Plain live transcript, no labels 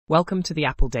Welcome to the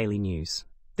Apple Daily News.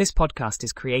 This podcast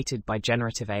is created by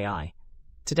Generative AI.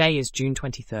 Today is June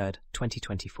 23rd,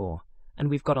 2024, and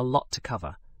we've got a lot to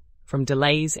cover. From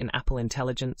delays in Apple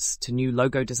Intelligence to new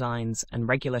logo designs and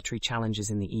regulatory challenges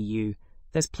in the EU,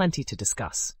 there's plenty to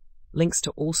discuss. Links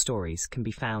to all stories can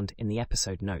be found in the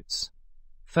episode notes.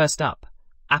 First up,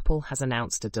 Apple has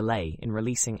announced a delay in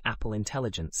releasing Apple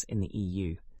Intelligence in the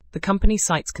EU. The company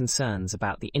cites concerns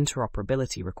about the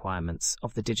interoperability requirements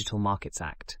of the Digital Markets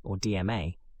Act, or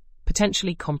DMA,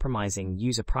 potentially compromising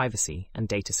user privacy and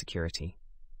data security.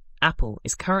 Apple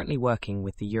is currently working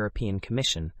with the European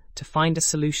Commission to find a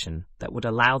solution that would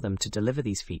allow them to deliver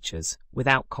these features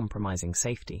without compromising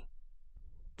safety.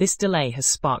 This delay has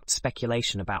sparked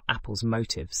speculation about Apple's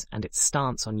motives and its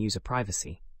stance on user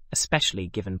privacy, especially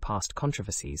given past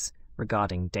controversies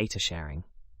regarding data sharing.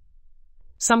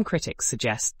 Some critics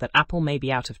suggest that Apple may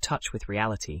be out of touch with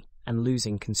reality and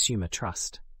losing consumer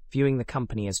trust, viewing the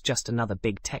company as just another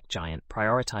big tech giant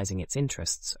prioritizing its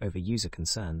interests over user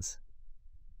concerns.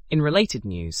 In related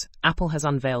news, Apple has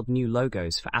unveiled new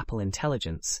logos for Apple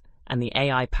Intelligence and the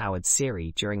AI-powered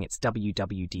Siri during its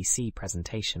WWDC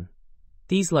presentation.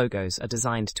 These logos are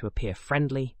designed to appear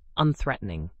friendly,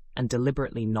 unthreatening, and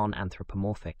deliberately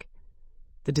non-anthropomorphic.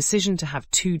 The decision to have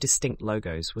two distinct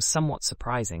logos was somewhat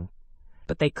surprising,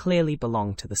 but they clearly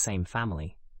belong to the same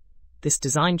family. This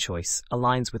design choice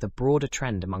aligns with a broader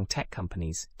trend among tech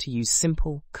companies to use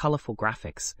simple, colorful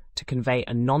graphics to convey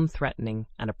a non-threatening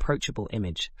and approachable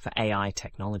image for AI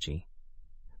technology.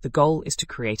 The goal is to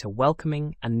create a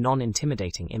welcoming and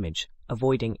non-intimidating image,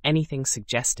 avoiding anything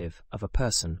suggestive of a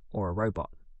person or a robot.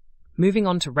 Moving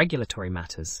on to regulatory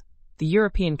matters, the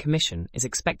European Commission is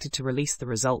expected to release the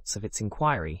results of its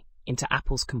inquiry into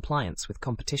Apple's compliance with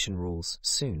competition rules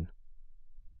soon.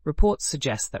 Reports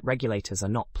suggest that regulators are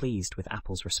not pleased with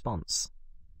Apple's response.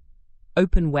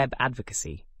 Open Web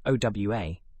Advocacy,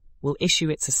 OWA, will issue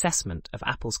its assessment of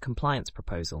Apple's compliance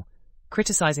proposal,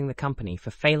 criticizing the company for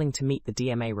failing to meet the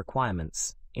DMA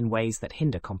requirements in ways that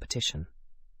hinder competition.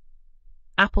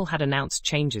 Apple had announced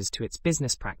changes to its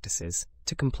business practices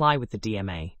to comply with the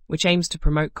DMA, which aims to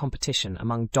promote competition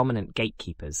among dominant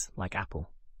gatekeepers like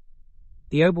Apple.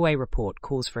 The OWA report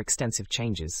calls for extensive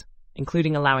changes,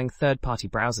 including allowing third-party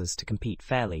browsers to compete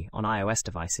fairly on iOS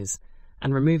devices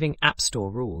and removing App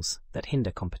Store rules that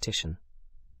hinder competition.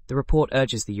 The report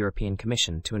urges the European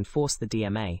Commission to enforce the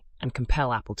DMA and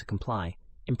compel Apple to comply,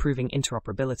 improving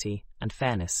interoperability and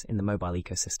fairness in the mobile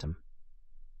ecosystem.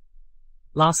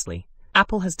 Lastly,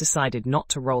 Apple has decided not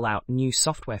to roll out new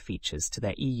software features to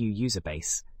their EU user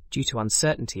base due to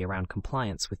uncertainty around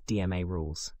compliance with DMA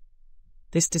rules.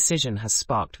 This decision has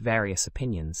sparked various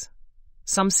opinions.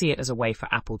 Some see it as a way for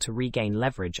Apple to regain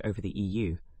leverage over the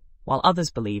EU, while others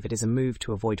believe it is a move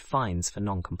to avoid fines for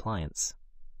non-compliance.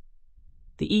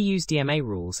 The EU's DMA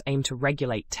rules aim to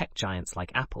regulate tech giants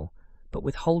like Apple, but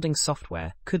withholding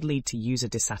software could lead to user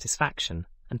dissatisfaction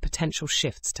and potential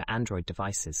shifts to Android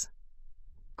devices.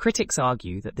 Critics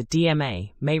argue that the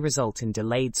DMA may result in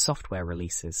delayed software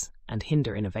releases and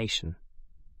hinder innovation.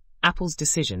 Apple's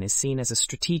decision is seen as a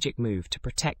strategic move to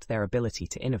protect their ability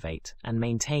to innovate and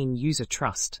maintain user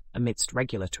trust amidst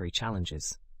regulatory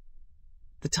challenges.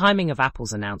 The timing of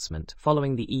Apple's announcement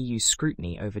following the EU's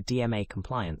scrutiny over DMA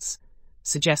compliance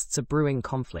suggests a brewing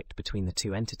conflict between the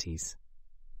two entities.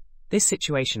 This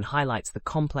situation highlights the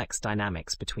complex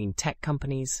dynamics between tech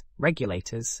companies,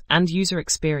 regulators, and user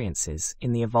experiences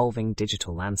in the evolving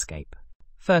digital landscape.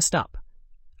 First up,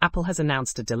 Apple has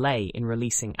announced a delay in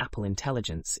releasing Apple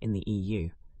Intelligence in the EU.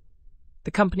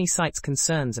 The company cites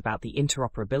concerns about the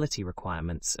interoperability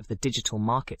requirements of the Digital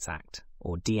Markets Act,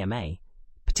 or DMA,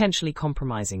 potentially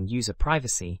compromising user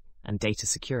privacy and data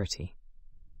security.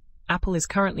 Apple is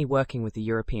currently working with the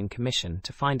European Commission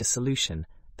to find a solution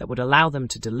that would allow them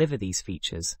to deliver these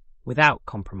features without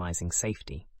compromising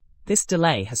safety. This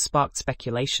delay has sparked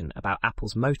speculation about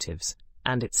Apple's motives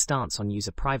and its stance on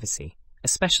user privacy,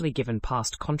 especially given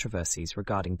past controversies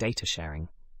regarding data sharing.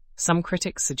 Some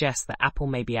critics suggest that Apple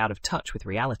may be out of touch with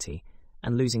reality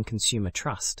and losing consumer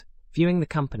trust, viewing the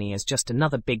company as just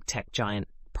another big tech giant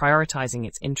prioritizing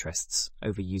its interests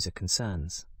over user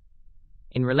concerns.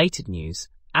 In related news,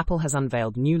 Apple has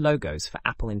unveiled new logos for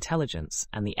Apple Intelligence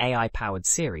and the AI-powered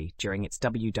Siri during its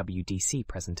WWDC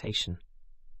presentation.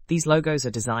 These logos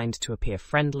are designed to appear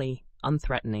friendly,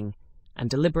 unthreatening, and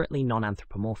deliberately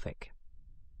non-anthropomorphic.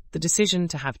 The decision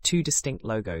to have two distinct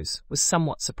logos was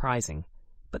somewhat surprising,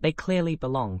 but they clearly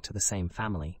belong to the same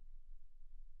family.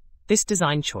 This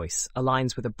design choice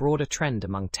aligns with a broader trend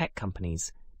among tech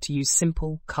companies to use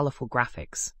simple, colorful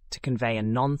graphics to convey a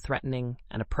non-threatening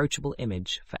and approachable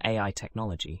image for AI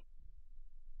technology.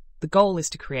 The goal is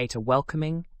to create a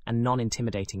welcoming and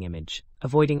non-intimidating image,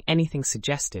 avoiding anything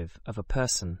suggestive of a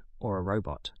person or a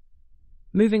robot.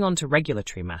 Moving on to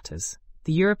regulatory matters,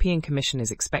 the European Commission is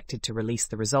expected to release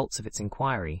the results of its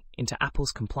inquiry into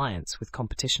Apple's compliance with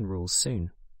competition rules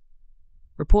soon.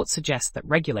 Reports suggest that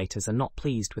regulators are not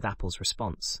pleased with Apple's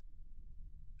response.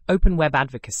 Open Web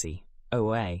Advocacy,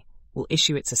 OWA, will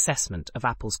issue its assessment of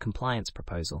Apple's compliance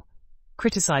proposal,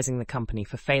 criticizing the company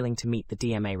for failing to meet the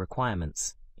DMA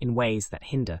requirements in ways that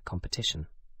hinder competition.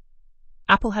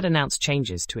 Apple had announced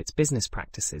changes to its business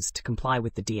practices to comply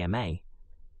with the DMA,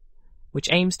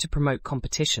 which aims to promote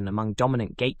competition among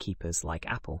dominant gatekeepers like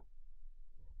Apple.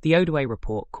 The OWA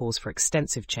report calls for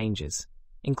extensive changes,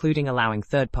 including allowing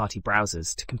third-party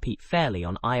browsers to compete fairly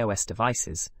on iOS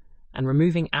devices and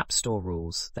removing App Store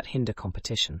rules that hinder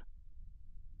competition.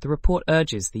 The report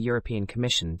urges the European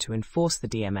Commission to enforce the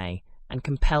DMA and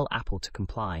compel Apple to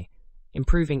comply,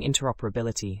 improving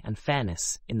interoperability and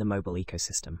fairness in the mobile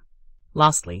ecosystem.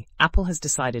 Lastly, Apple has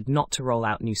decided not to roll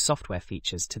out new software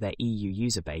features to their EU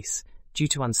user base due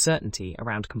to uncertainty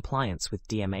around compliance with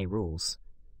DMA rules.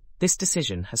 This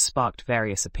decision has sparked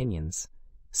various opinions.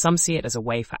 Some see it as a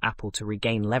way for Apple to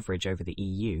regain leverage over the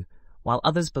EU, while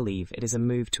others believe it is a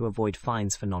move to avoid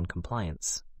fines for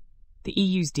non-compliance. The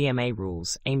EU's DMA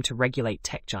rules aim to regulate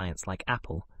tech giants like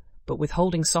Apple, but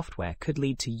withholding software could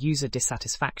lead to user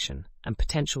dissatisfaction and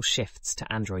potential shifts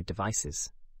to Android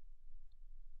devices.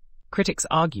 Critics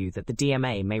argue that the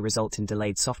DMA may result in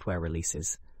delayed software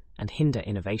releases and hinder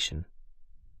innovation.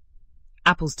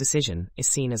 Apple's decision is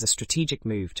seen as a strategic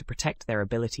move to protect their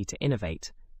ability to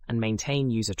innovate and maintain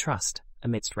user trust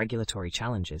amidst regulatory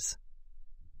challenges.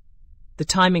 The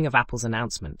timing of Apple's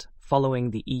announcement,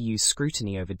 following the EU's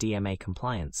scrutiny over DMA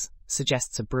compliance,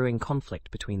 suggests a brewing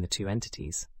conflict between the two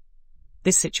entities.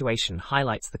 This situation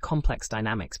highlights the complex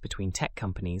dynamics between tech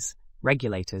companies,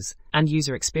 regulators, and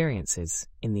user experiences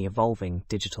in the evolving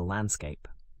digital landscape.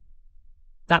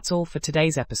 That's all for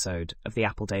today's episode of the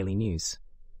Apple Daily News.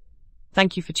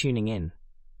 Thank you for tuning in.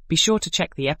 Be sure to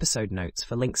check the episode notes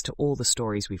for links to all the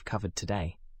stories we've covered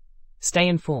today. Stay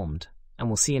informed, and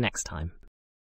we'll see you next time.